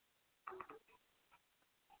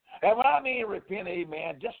 And when I mean repent,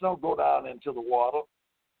 amen, just don't go down into the water.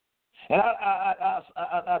 And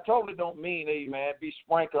I totally don't mean, amen, be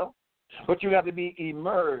sprinkled, but you got to be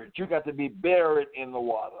immersed. You got to be buried in the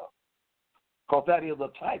water, because that is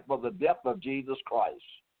the type of the death of Jesus Christ.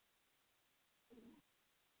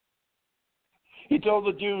 He told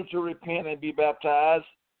the Jews to repent and be baptized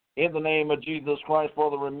in the name of Jesus Christ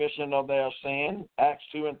for the remission of their sin, Acts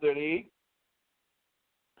 2 and 38.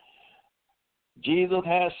 Jesus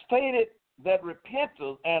has stated that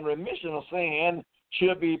repentance and remission of sin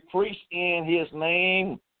should be preached in His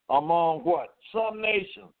name among what? Some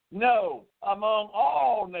nations. No, among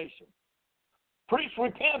all nations. Preach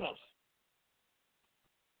repentance.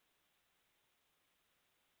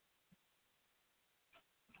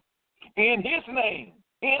 In His name.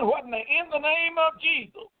 In what name? In the name of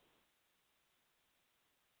Jesus.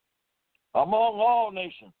 Among all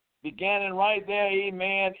nations. Beginning right there,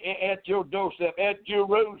 amen, at your doorstep, at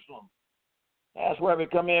Jerusalem. That's where we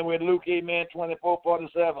come in with Luke, amen,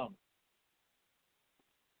 24:47.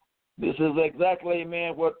 This is exactly,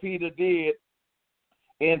 amen, what Peter did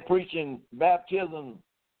in preaching baptism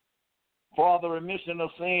for the remission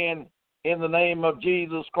of sin in the name of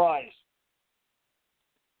Jesus Christ.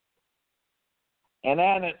 And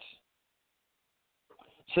Annas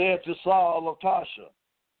said to Saul of Tarsus,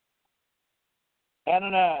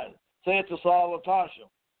 Ananias said to Saul of Tarsus,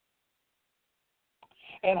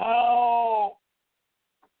 and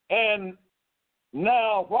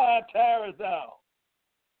now why tarriest thou?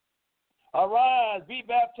 Arise, be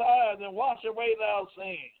baptized, and wash away thy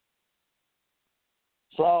sin.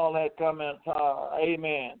 Saul had come in,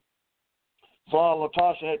 amen. Saul of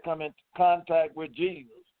Tarsus had come in contact with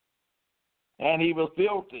Jesus, and he was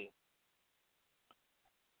filthy.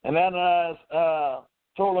 And Ananias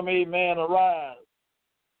told him, amen, arise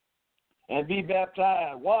and be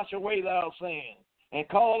baptized, wash away thy sin, and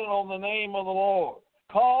call on the name of the Lord.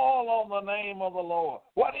 Call on the name of the Lord.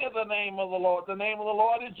 What is the name of the Lord? The name of the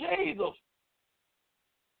Lord is Jesus.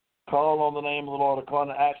 Call on the name of the Lord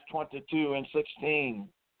according to Acts 22 and 16.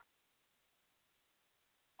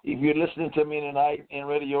 If you're listening to me tonight in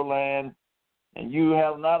Radio Land and you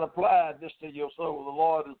have not applied this to your soul, the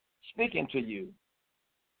Lord is speaking to you.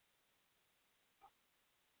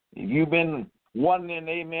 You've been wondering,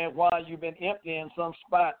 amen, why you've been empty in some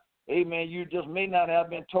spot. Amen. You just may not have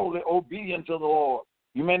been totally obedient to the Lord.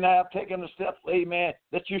 You may not have taken the steps, amen,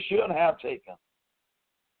 that you should have taken.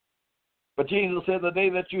 But Jesus said, the day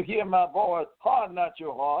that you hear my voice, harden not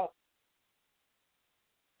your heart.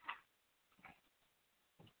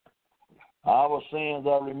 Our sins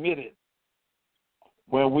are remitted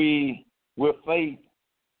when we, with faith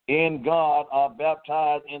in God, are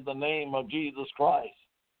baptized in the name of Jesus Christ.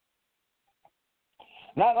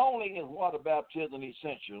 Not only is water baptism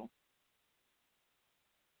essential,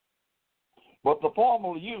 but the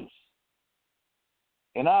formal use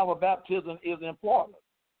in our baptism is important.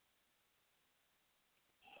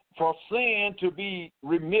 For sin to be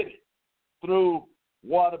remitted through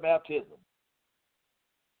water baptism,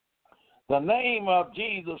 the name of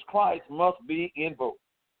Jesus Christ must be invoked.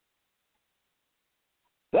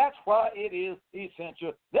 That's why it is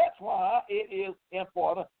essential. That's why it is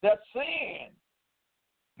important that sin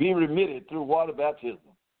be remitted through water baptism.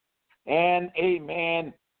 And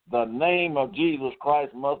amen, the name of Jesus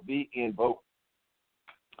Christ must be invoked.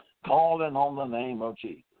 Calling on the name of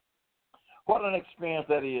Jesus. What an experience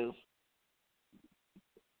that is.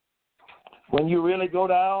 When you really go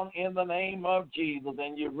down in the name of Jesus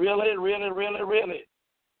and you really, really, really, really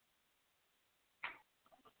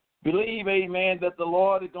believe, amen, that the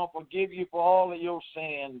Lord is going to forgive you for all of your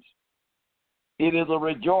sins, it is a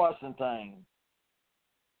rejoicing thing.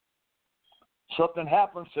 Something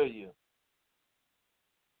happens to you.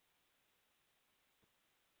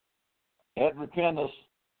 At repentance,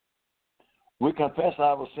 we confess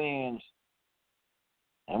our sins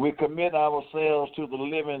and we commit ourselves to the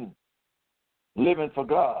living for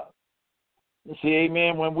God. You see,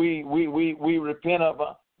 amen, when we repent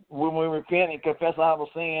when we repent and confess our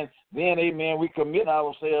sins, then, amen, we commit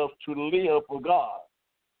ourselves to live for God.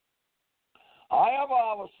 However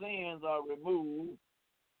our sins are removed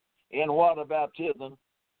in water baptism,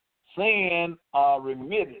 sins are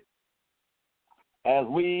remitted as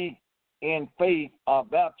we in faith are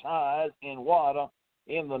baptized in water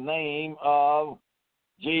in the name of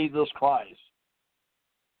Jesus Christ.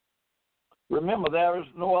 Remember, there is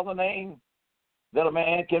no other name that a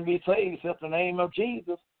man can be saved except the name of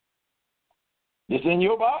Jesus. It's in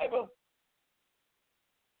your Bible.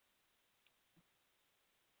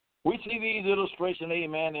 We see these illustrations,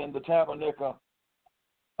 amen, in the tabernacle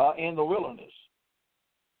in the wilderness.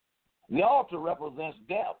 The altar represents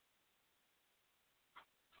death.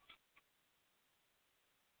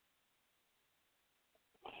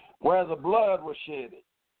 Where the blood was shed,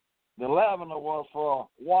 the lavender was for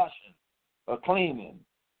washing or cleaning.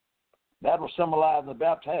 That was symbolizing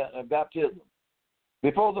the baptism.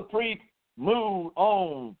 Before the priest moved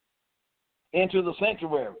on into the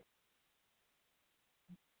sanctuary,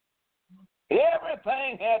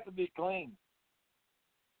 everything had to be clean.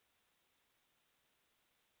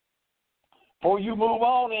 Before you move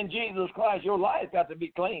on in Jesus Christ, your life got to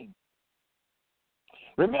be clean.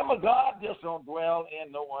 Remember, God just don't dwell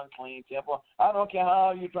in no unclean temple. I don't care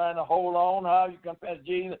how you're trying to hold on, how you confess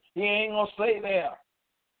Jesus. He ain't going to stay there.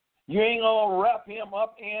 You ain't going to wrap him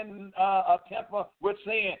up in a temple with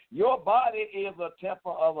sin. Your body is a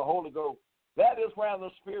temple of the Holy Ghost. That is where the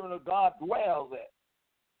Spirit of God dwells at.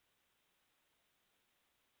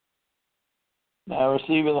 Now,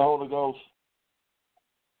 receiving the Holy Ghost,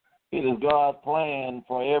 it is God's plan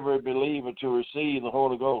for every believer to receive the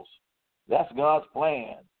Holy Ghost. That's God's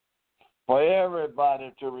plan for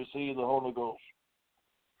everybody to receive the Holy Ghost.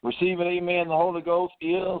 Receiving, amen, the Holy Ghost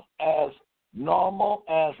is as normal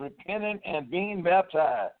as repenting and being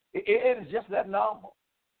baptized. It is just that normal.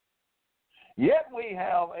 Yet we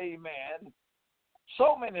have, amen,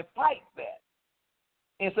 so many fight that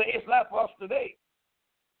and say it's not for us today.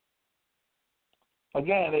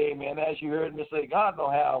 Again, amen, as you heard me say, God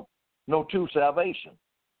don't have no two salvation.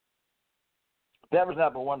 There is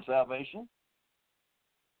not but one salvation.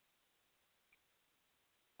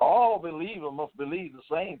 All believers must believe the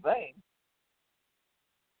same thing.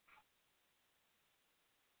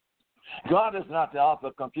 God is not the author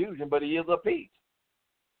of confusion, but he is of peace.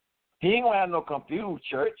 He ain't going to have no confused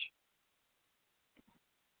church.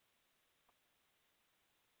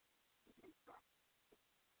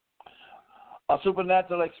 A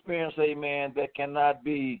supernatural experience, amen, that cannot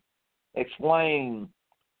be explained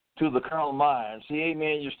to the carnal mind. See,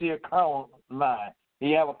 amen, you're still carnal mind.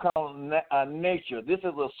 You have a carnal nature. This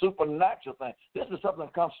is a supernatural thing. This is something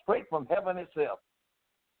that comes straight from heaven itself.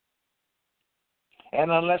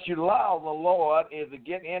 And unless you allow the Lord to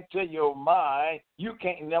get into your mind, you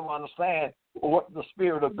can't never understand what the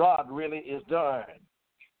Spirit of God really is doing.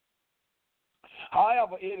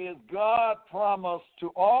 However, it is God's promise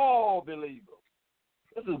to all believers.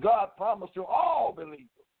 This is God's promise to all believers.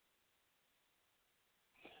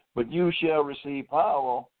 But you shall receive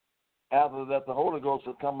power after that the Holy Ghost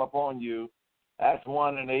has come upon you. Acts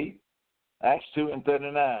 1:8, Acts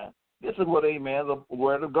 2:39. This is what, amen, the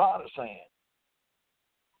word of God is saying.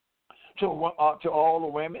 To all the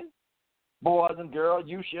women, boys and girls,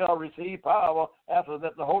 you shall receive power after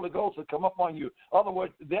that the Holy Ghost will come upon you. In other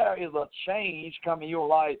words, there is a change coming in your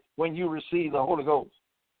life when you receive the Holy Ghost.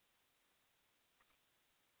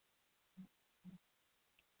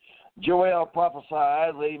 Joel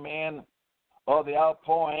prophesies, amen, of the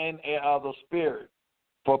outpouring of the Spirit.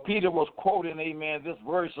 For Peter was quoting, amen, this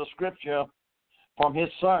verse of Scripture from his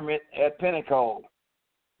sermon at Pentecost,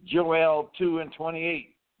 Joel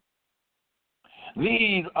 2:28.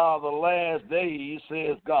 These are the last days,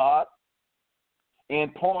 says God,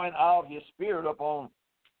 in pouring out his Spirit upon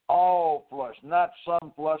all flesh, not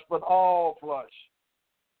some flesh, but all flesh.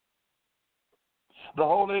 The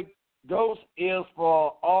Holy Ghost is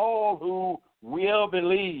for all who will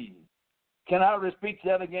believe. Can I repeat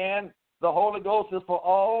that again? The Holy Ghost is for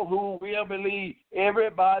all who will believe.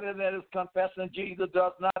 Everybody that is confessing Jesus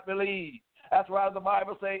does not believe. That's why the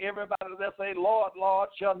Bible says everybody that say, Lord, Lord,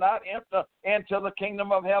 shall not enter into the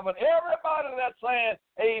kingdom of heaven. Everybody that's saying,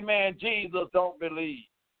 amen, Jesus, don't believe.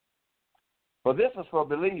 But this is for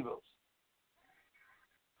believers.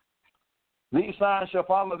 These signs shall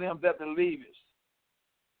follow them that believe.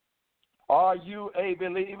 Are you a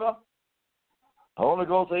believer? The Holy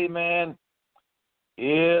Ghost, amen,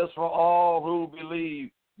 is for all who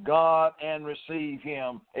believe God and receive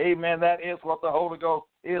him. Amen. That is what the Holy Ghost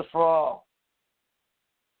is for.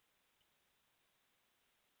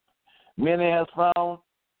 Many have found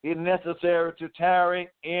it necessary to tarry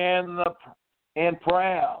in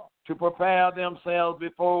prayer, to prepare themselves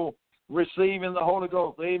before receiving the Holy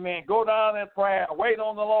Ghost. Amen. Go down in prayer. Wait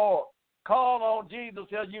on the Lord. Call on Jesus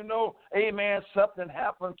till you know, amen, something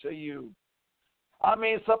happened to you. I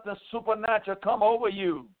mean, something supernatural come over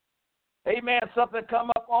you. Amen, something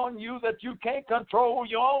come up on you that you can't control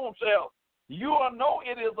your own self. You will know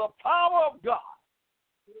it is the power of God.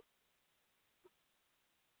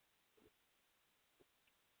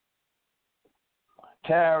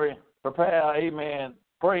 Tarry, prepare, amen,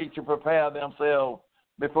 pray to prepare themselves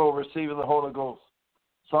before receiving the Holy Ghost.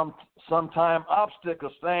 Sometimes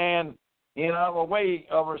obstacles stand in our way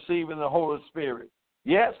of receiving the Holy Spirit.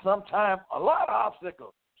 Yes, sometimes a lot of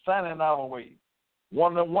obstacles stand in our way.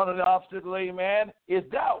 One of the obstacles, amen, is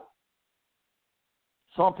doubt.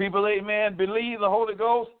 Some people, amen, believe the Holy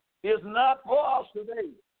Ghost is not for us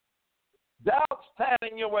today. Doubt stands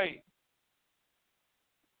in your way.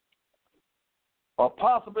 Or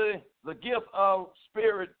possibly the gift of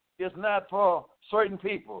Spirit is not for certain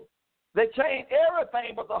people. They change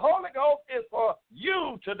everything, but the Holy Ghost is for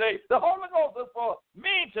you today. The Holy Ghost is for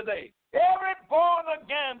me today. Every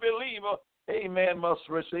born-again believer, amen, must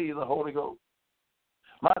receive the Holy Ghost.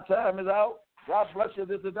 My time is out. God bless you.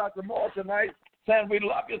 This is Dr. Moore tonight. Saying we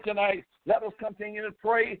love you tonight. Let us continue to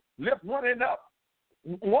pray. Lift one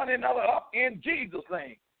another up in Jesus'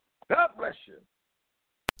 name. God bless you.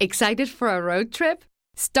 Excited for a road trip?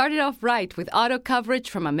 Start it off right with auto coverage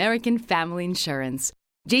from American Family Insurance.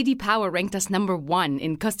 J.D. Power ranked us #1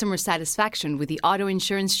 in customer satisfaction with the auto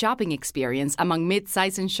insurance shopping experience among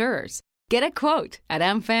mid-size insurers. Get a quote at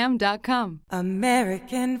amfam.com.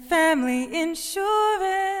 American Family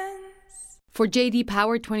Insurance. For J.D.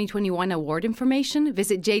 Power 2021 award information,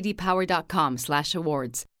 visit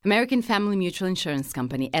jdpower.com/awards. American Family Mutual Insurance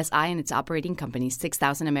Company, SI and its operating companies,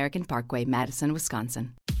 6000 American Parkway, Madison,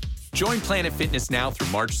 Wisconsin. Join Planet Fitness now through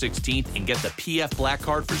March 16th and get the PF Black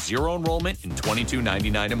Card for zero enrollment and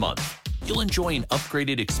 $22.99 a month. You'll enjoy an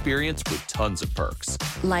upgraded experience with tons of perks.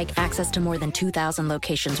 Like access to more than 2,000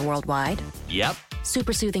 locations worldwide? Yep.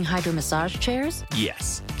 Super soothing hydro massage chairs?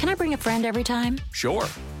 Yes. Can I bring a friend every time? Sure.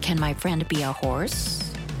 Can my friend be a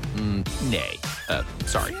horse? Nay.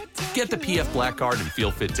 Sorry. Get the PF Black Card and feel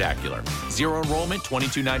fit-tacular. Zero enrollment,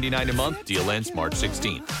 $22.99 a month. Deal ends March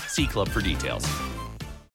 16th. See Club for details.